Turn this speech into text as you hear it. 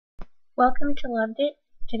Welcome to Luvdit.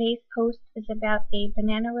 Today's post is about a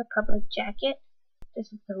Banana Republic jacket. This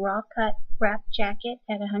is the raw cut wrap jacket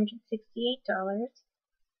at $168.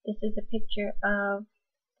 This is a picture of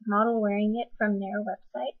the model wearing it from their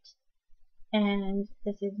website. And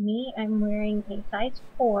this is me. I'm wearing a size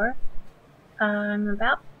 4. I'm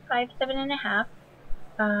about 5'7½".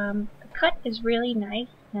 The cut is really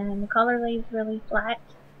nice and the collar lays really flat.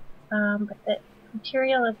 But the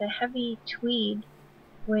material is a heavy tweed,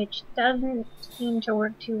 which doesn't seem to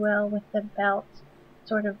work too well with the belt. It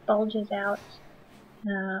sort of bulges out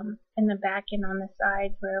in the back and on the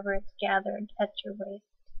sides wherever it's gathered at your waist.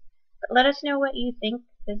 But let us know what you think.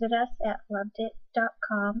 Visit us at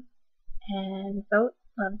luvdit.com and vote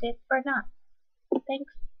Luvdit or not.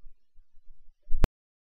 Thanks.